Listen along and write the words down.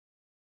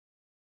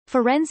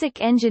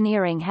Forensic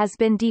engineering has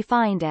been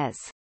defined as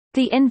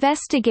the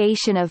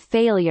investigation of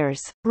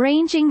failures,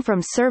 ranging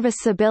from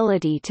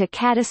serviceability to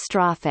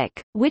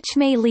catastrophic, which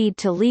may lead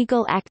to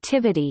legal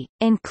activity,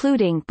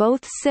 including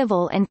both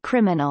civil and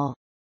criminal.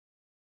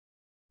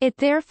 It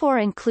therefore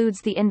includes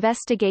the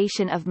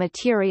investigation of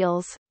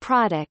materials,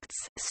 products,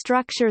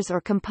 structures or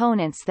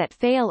components that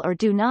fail or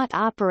do not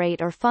operate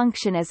or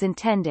function as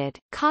intended,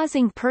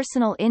 causing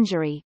personal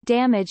injury,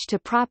 damage to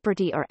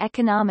property or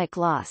economic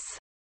loss.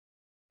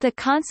 The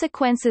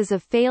consequences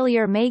of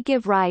failure may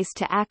give rise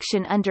to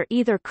action under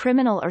either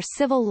criminal or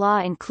civil law,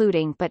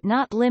 including but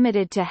not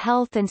limited to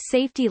health and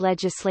safety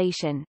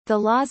legislation, the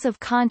laws of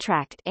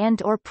contract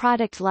and/or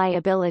product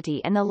liability,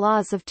 and the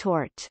laws of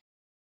tort.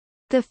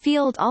 The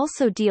field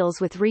also deals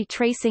with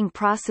retracing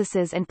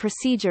processes and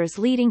procedures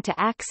leading to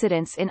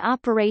accidents in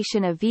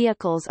operation of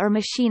vehicles or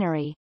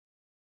machinery.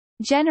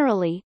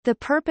 Generally, the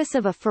purpose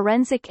of a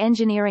forensic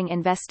engineering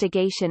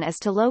investigation is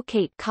to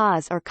locate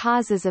cause or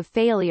causes of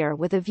failure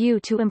with a view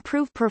to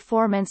improve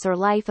performance or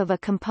life of a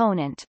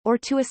component, or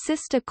to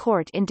assist a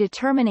court in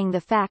determining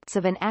the facts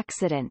of an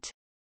accident.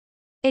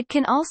 It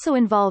can also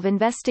involve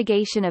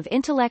investigation of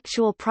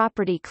intellectual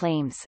property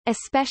claims,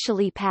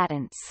 especially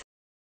patents.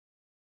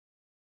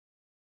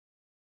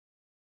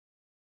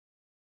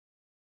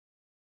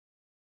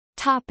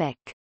 Topic: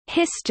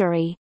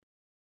 History.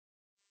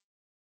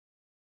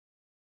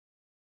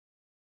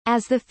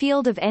 As the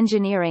field of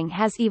engineering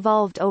has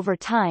evolved over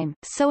time,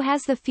 so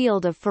has the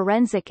field of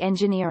forensic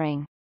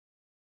engineering.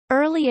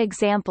 Early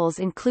examples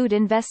include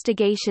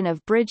investigation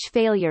of bridge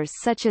failures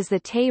such as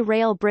the Tay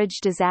Rail Bridge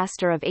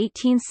disaster of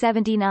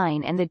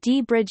 1879 and the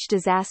Dee Bridge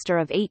disaster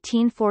of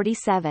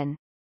 1847.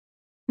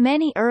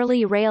 Many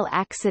early rail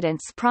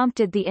accidents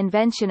prompted the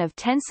invention of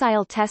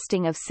tensile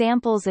testing of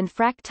samples and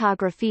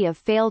fractography of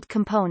failed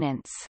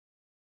components.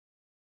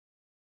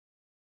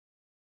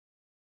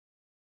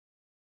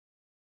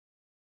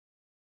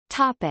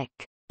 Topic: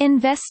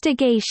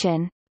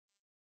 Investigation.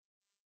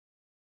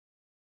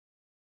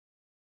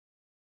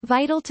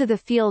 Vital to the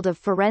field of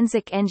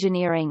forensic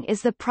engineering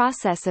is the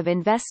process of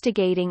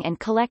investigating and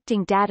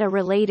collecting data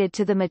related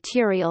to the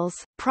materials,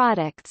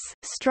 products,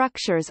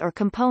 structures or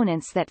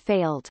components that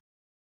failed.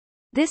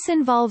 This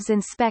involves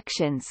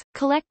inspections,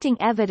 collecting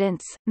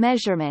evidence,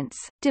 measurements,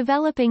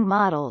 developing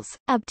models,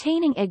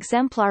 obtaining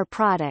exemplar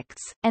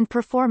products, and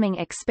performing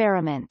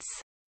experiments.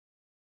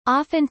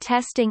 Often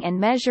testing and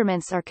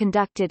measurements are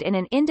conducted in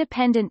an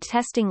independent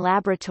testing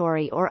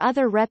laboratory or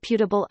other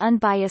reputable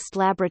unbiased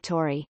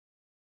laboratory.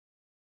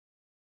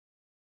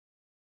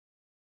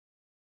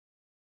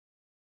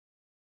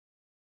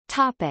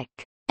 Topic: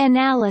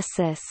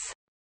 Analysis.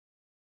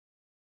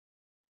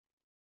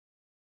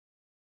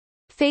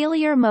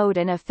 Failure mode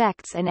and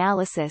effects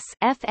analysis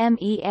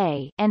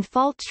 (FMEA) and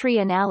fault tree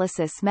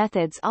analysis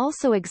methods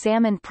also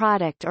examine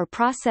product or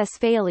process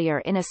failure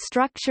in a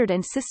structured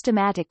and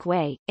systematic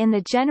way, in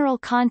the general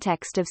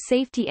context of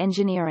safety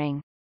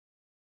engineering.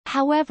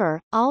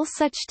 However, all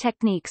such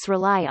techniques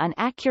rely on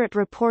accurate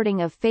reporting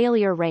of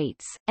failure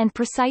rates, and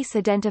precise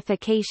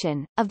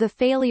identification, of the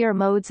failure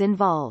modes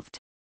involved.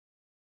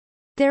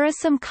 There is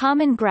some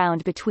common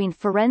ground between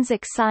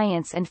forensic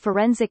science and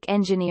forensic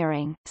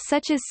engineering,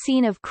 such as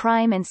scene of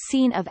crime and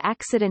scene of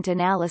accident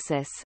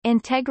analysis,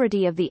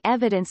 integrity of the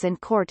evidence and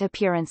court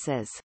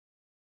appearances.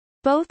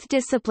 Both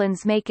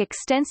disciplines make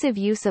extensive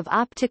use of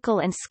optical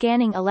and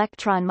scanning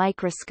electron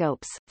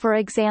microscopes, for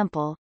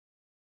example.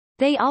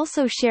 They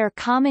also share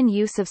common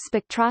use of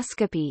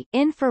spectroscopy,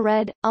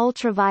 infrared,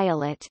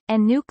 ultraviolet,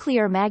 and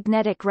nuclear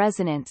magnetic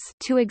resonance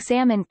to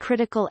examine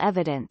critical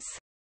evidence.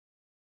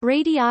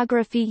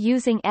 Radiography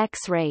using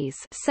X-rays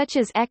such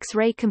as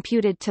X-ray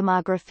computed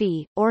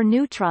tomography, or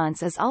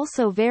neutrons is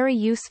also very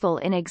useful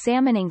in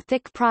examining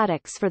thick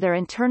products for their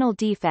internal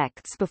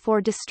defects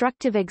before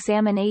destructive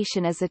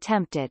examination is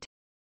attempted.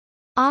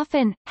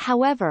 Often,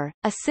 however,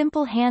 a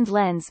simple hand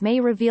lens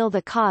may reveal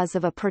the cause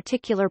of a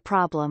particular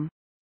problem.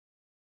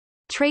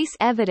 Trace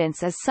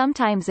evidence is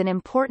sometimes an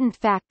important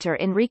factor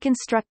in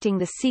reconstructing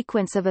the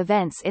sequence of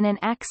events in an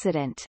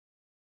accident.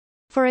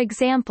 For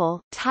example,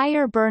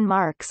 tire burn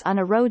marks on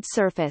a road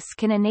surface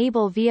can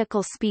enable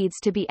vehicle speeds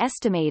to be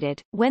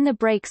estimated, when the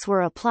brakes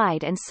were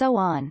applied and so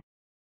on.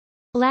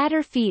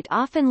 Ladder feet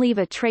often leave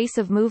a trace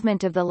of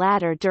movement of the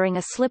ladder during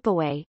a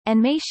slipaway,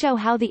 and may show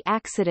how the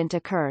accident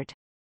occurred.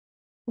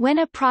 When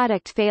a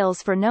product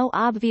fails for no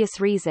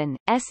obvious reason,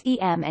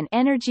 SEM and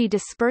energy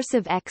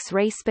dispersive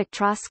X-ray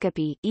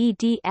spectroscopy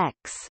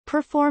 (EDX)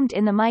 performed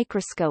in the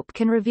microscope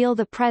can reveal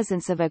the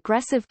presence of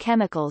aggressive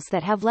chemicals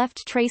that have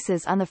left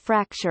traces on the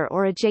fracture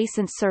or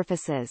adjacent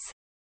surfaces.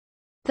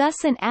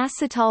 Thus an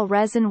acetal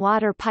resin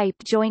water pipe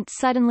joint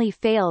suddenly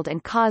failed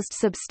and caused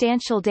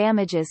substantial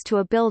damages to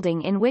a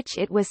building in which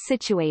it was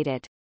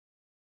situated.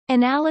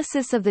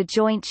 Analysis of the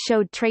joint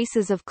showed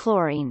traces of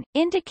chlorine,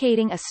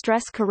 indicating a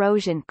stress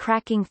corrosion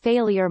cracking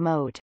failure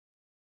mode.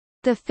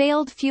 The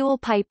failed fuel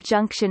pipe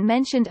junction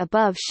mentioned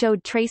above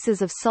showed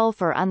traces of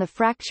sulfur on the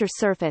fracture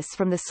surface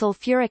from the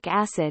sulfuric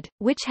acid,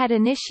 which had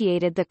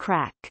initiated the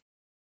crack.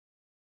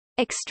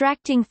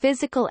 Extracting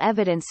physical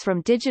evidence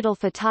from digital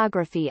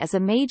photography is a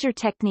major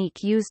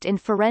technique used in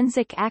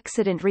forensic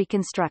accident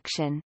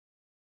reconstruction.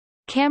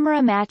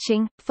 Camera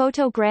matching,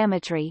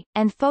 photogrammetry,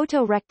 and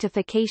photo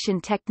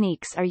rectification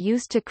techniques are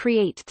used to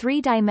create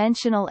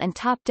three-dimensional and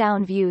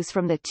top-down views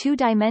from the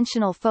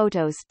two-dimensional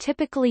photos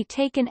typically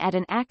taken at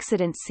an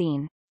accident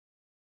scene.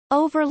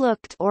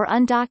 Overlooked or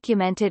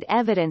undocumented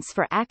evidence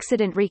for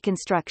accident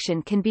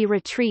reconstruction can be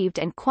retrieved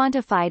and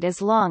quantified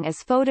as long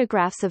as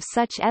photographs of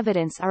such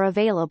evidence are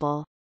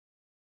available.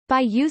 By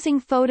using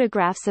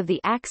photographs of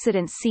the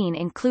accident scene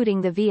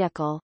including the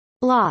vehicle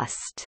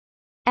lost,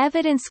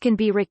 evidence can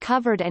be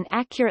recovered and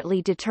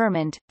accurately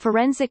determined.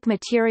 Forensic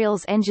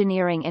materials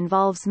engineering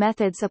involves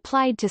methods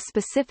applied to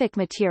specific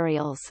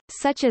materials,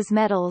 such as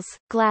metals,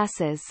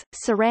 glasses,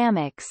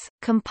 ceramics,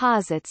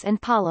 composites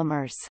and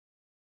polymers.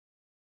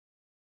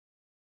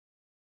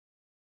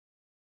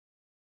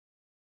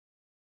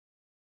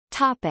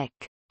 Topic.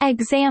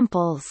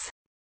 Examples.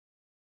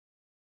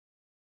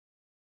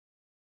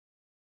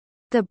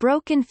 The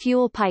broken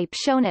fuel pipe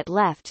shown at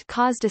left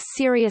caused a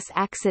serious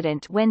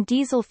accident when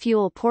diesel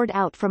fuel poured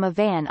out from a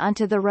van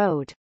onto the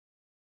road.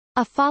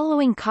 A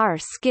following car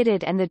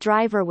skidded and the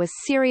driver was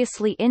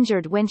seriously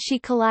injured when she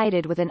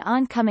collided with an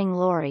oncoming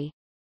lorry.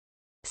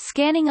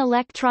 Scanning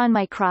electron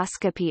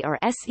microscopy or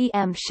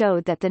SEM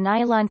showed that the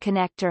nylon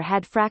connector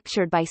had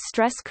fractured by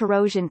stress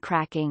corrosion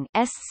cracking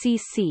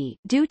 (SCC)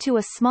 due to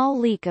a small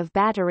leak of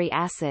battery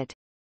acid.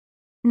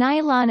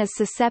 Nylon is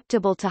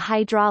susceptible to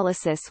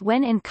hydrolysis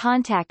when in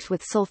contact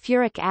with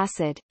sulfuric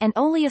acid, and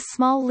only a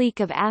small leak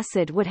of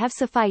acid would have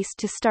sufficed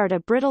to start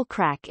a brittle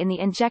crack in the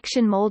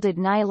injection-molded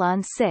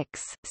nylon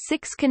 6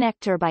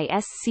 connector by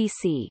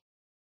SCC.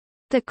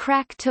 The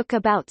crack took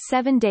about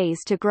 7 days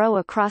to grow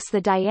across the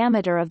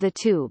diameter of the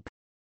tube.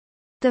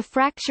 The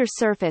fracture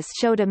surface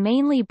showed a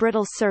mainly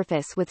brittle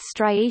surface with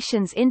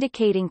striations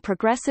indicating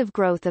progressive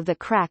growth of the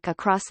crack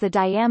across the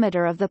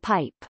diameter of the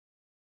pipe.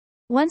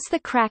 Once the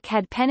crack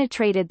had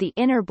penetrated the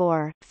inner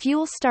bore,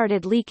 fuel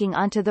started leaking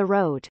onto the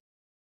road.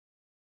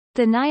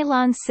 The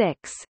nylon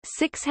 6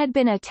 had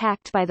been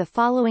attacked by the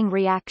following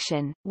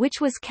reaction,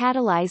 which was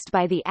catalyzed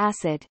by the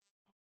acid.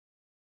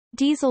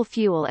 Diesel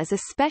fuel is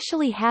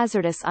especially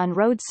hazardous on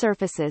road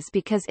surfaces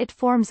because it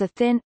forms a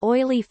thin,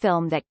 oily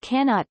film that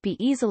cannot be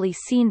easily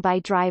seen by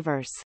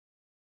drivers.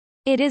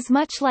 It is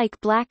much like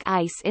black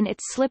ice in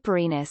its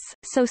slipperiness,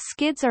 so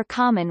skids are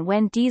common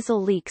when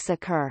diesel leaks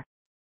occur.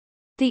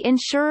 The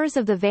insurers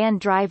of the van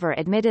driver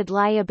admitted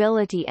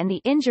liability and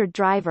the injured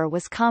driver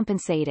was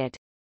compensated.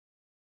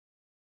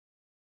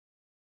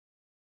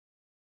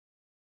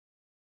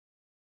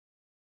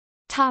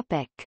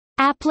 Topic.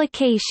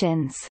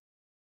 Applications.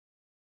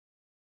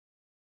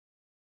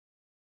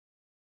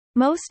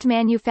 Most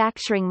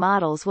manufacturing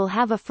models will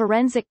have a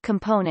forensic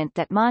component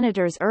that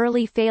monitors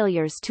early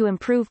failures to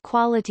improve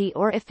quality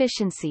or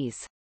efficiencies.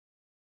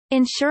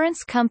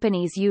 Insurance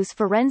companies use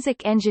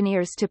forensic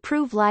engineers to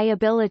prove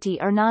liability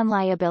or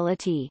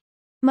non-liability.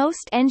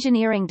 Most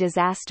engineering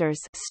disasters,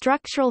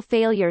 structural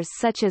failures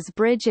such as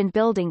bridge and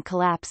building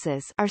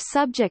collapses, are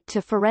subject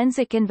to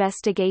forensic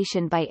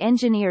investigation by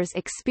engineers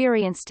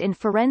experienced in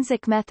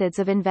forensic methods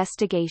of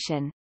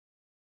investigation.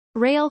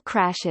 Rail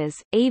crashes,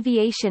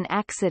 aviation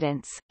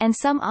accidents, and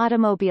some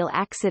automobile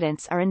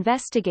accidents are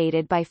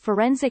investigated by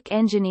forensic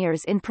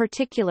engineers in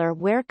particular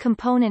where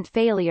component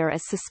failure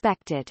is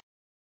suspected.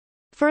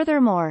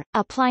 Furthermore,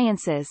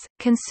 appliances,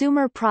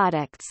 consumer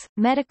products,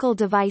 medical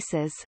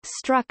devices,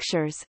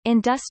 structures,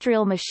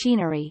 industrial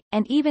machinery,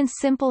 and even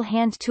simple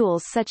hand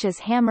tools such as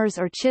hammers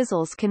or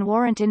chisels can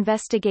warrant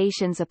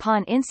investigations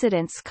upon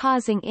incidents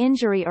causing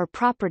injury or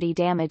property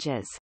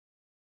damages.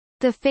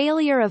 The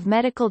failure of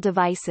medical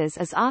devices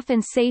is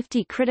often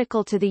safety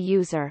critical to the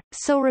user,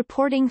 so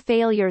reporting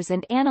failures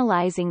and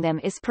analyzing them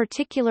is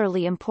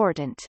particularly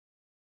important.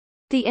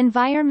 The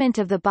environment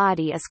of the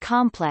body is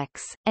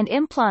complex, and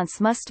implants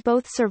must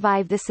both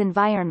survive this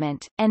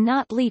environment, and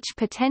not leach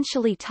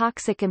potentially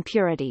toxic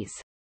impurities.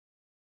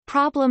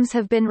 Problems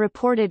have been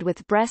reported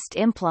with breast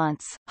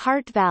implants,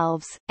 heart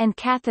valves, and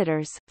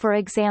catheters, for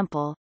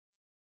example.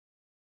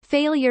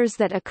 Failures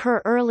that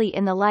occur early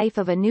in the life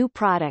of a new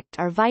product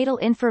are vital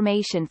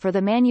information for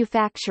the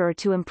manufacturer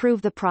to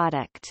improve the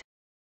product.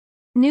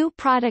 New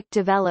product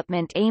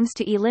development aims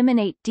to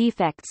eliminate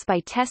defects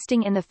by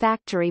testing in the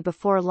factory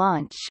before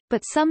launch,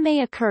 but some may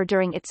occur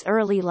during its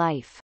early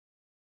life.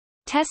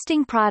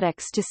 Testing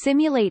products to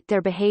simulate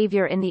their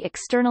behavior in the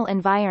external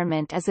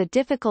environment is a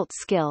difficult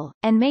skill,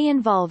 and may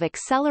involve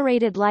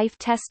accelerated life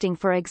testing,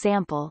 for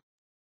example.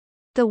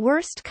 The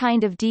worst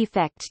kind of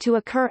defect to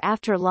occur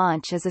after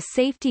launch is a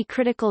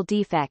safety-critical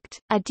defect,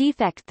 a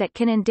defect that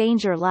can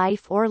endanger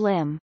life or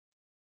limb.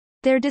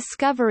 Their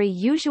discovery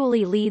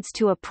usually leads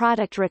to a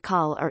product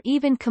recall or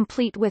even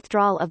complete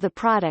withdrawal of the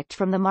product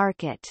from the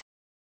market.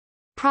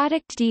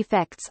 Product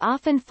defects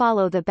often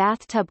follow the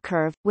bathtub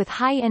curve, with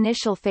high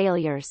initial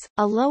failures,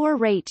 a lower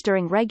rate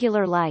during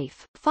regular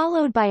life,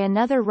 followed by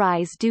another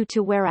rise due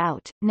to wear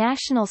out.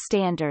 National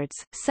standards,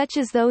 such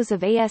as those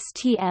of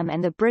ASTM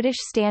and the British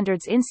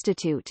Standards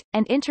Institute,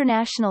 and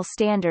international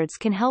standards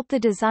can help the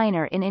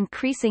designer in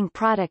increasing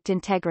product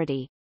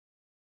integrity.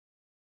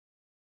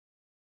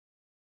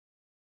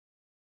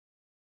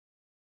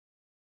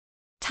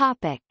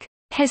 Topic: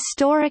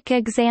 Historic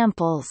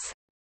examples.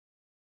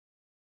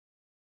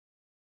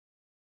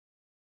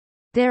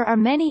 There are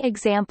many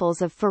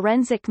examples of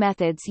forensic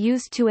methods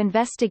used to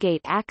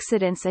investigate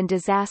accidents and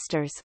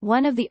disasters,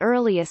 one of the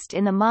earliest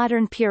in the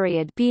modern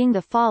period being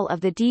the fall of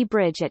the Dee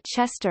Bridge at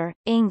Chester,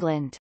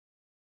 England.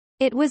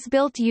 It was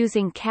built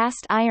using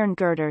cast iron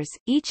girders,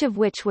 each of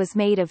which was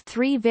made of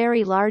 3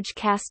 very large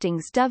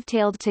castings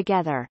dovetailed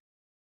together.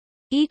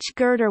 Each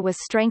girder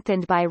was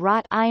strengthened by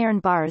wrought iron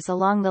bars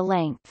along the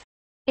length.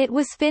 It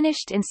was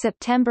finished in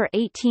September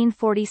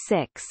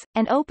 1846,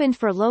 and opened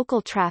for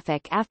local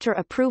traffic after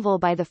approval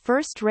by the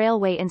first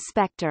railway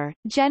inspector,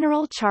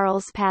 General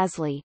Charles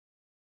Pasley.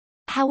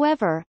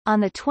 However,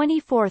 on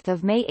 24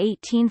 May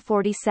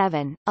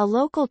 1847, a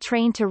local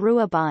train to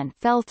Ruabon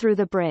fell through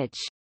the bridge.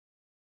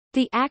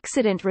 The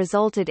accident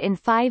resulted in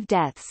 5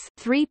 deaths,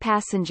 3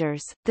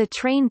 passengers, the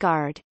train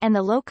guard, and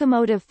the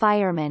locomotive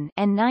fireman,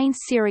 and 9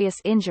 serious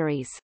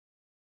injuries.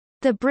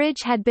 The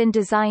bridge had been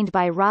designed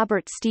by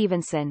Robert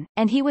Stephenson,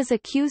 and he was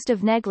accused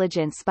of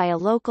negligence by a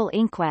local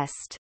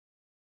inquest.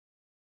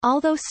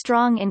 Although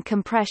strong in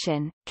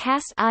compression,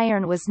 cast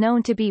iron was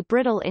known to be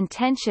brittle in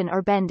tension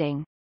or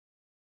bending.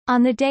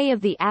 On the day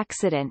of the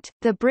accident,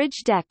 the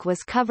bridge deck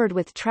was covered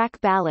with track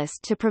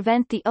ballast to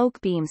prevent the oak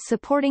beams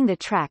supporting the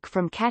track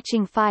from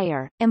catching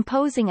fire,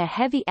 imposing a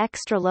heavy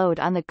extra load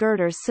on the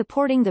girders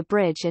supporting the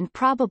bridge and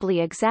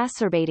probably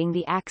exacerbating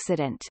the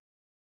accident.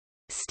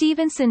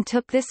 Stephenson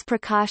took this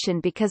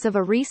precaution because of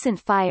a recent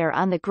fire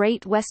on the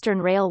Great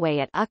Western Railway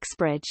at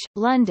Uxbridge,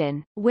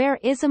 London, where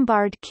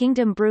Isambard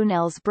Kingdom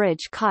Brunel's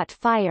bridge caught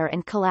fire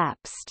and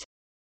collapsed.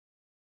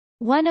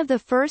 One of the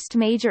first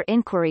major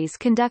inquiries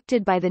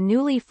conducted by the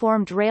newly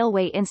formed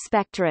Railway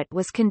Inspectorate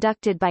was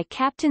conducted by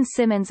Captain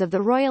Simmons of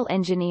the Royal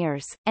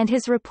Engineers, and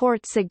his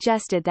report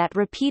suggested that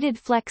repeated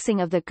flexing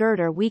of the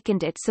girder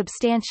weakened it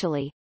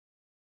substantially.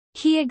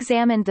 He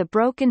examined the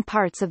broken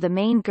parts of the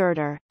main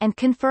girder, and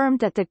confirmed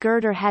that the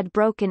girder had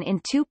broken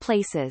in 2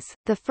 places,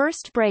 the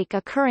first break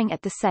occurring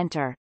at the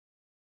center.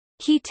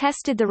 He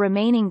tested the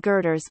remaining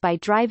girders by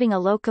driving a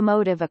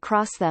locomotive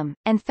across them,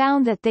 and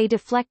found that they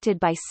deflected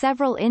by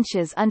several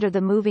inches under the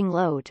moving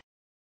load.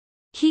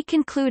 He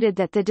concluded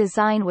that the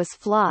design was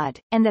flawed,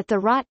 and that the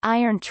wrought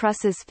iron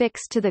trusses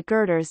fixed to the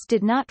girders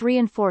did not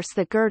reinforce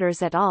the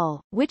girders at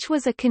all, which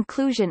was a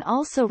conclusion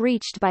also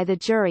reached by the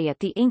jury at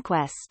the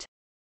inquest.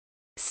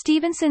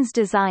 Stephenson's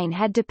design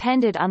had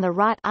depended on the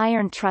wrought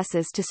iron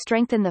trusses to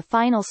strengthen the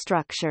final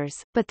structures,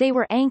 but they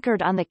were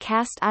anchored on the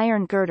cast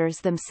iron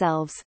girders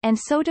themselves, and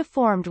so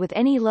deformed with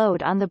any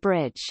load on the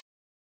bridge.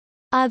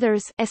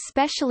 Others,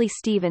 especially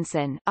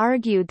Stephenson,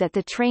 argued that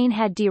the train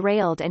had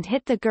derailed and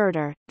hit the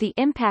girder, the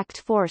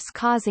impact force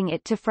causing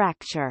it to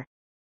fracture.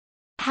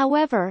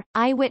 However,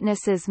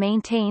 eyewitnesses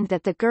maintained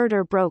that the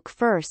girder broke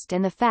first,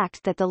 and the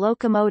fact that the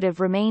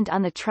locomotive remained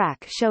on the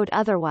track showed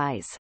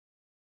otherwise.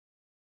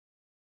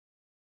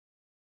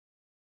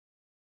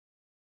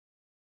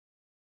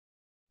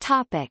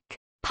 Topic: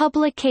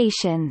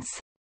 Publications.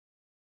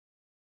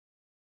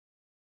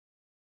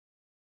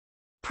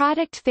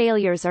 Product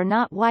failures are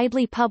not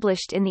widely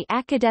published in the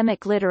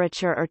academic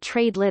literature or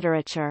trade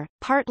literature,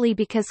 partly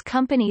because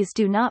companies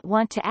do not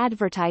want to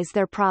advertise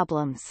their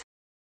problems.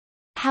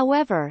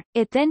 However,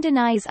 it then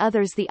denies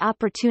others the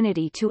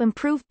opportunity to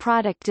improve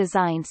product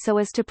design so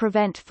as to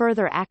prevent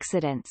further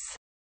accidents.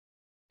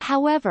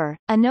 However,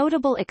 a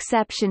notable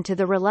exception to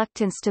the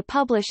reluctance to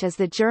publish is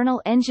the journal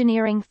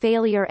Engineering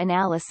Failure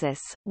Analysis,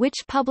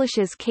 which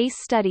publishes case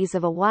studies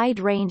of a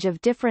wide range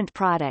of different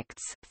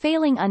products,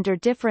 failing under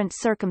different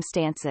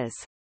circumstances.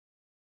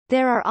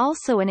 There are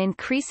also an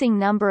increasing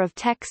number of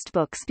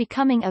textbooks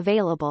becoming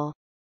available.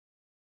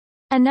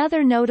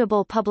 Another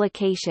notable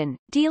publication,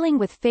 dealing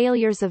with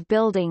failures of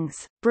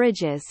buildings,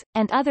 bridges,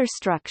 and other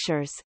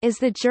structures, is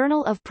the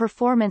Journal of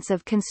Performance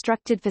of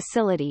Constructed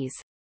Facilities,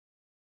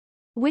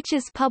 which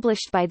is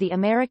published by the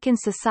American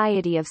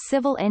Society of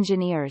Civil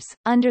Engineers,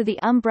 under the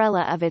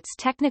umbrella of its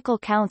Technical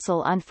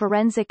Council on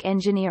Forensic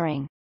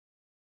Engineering.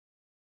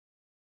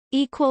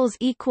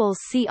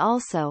 See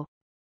also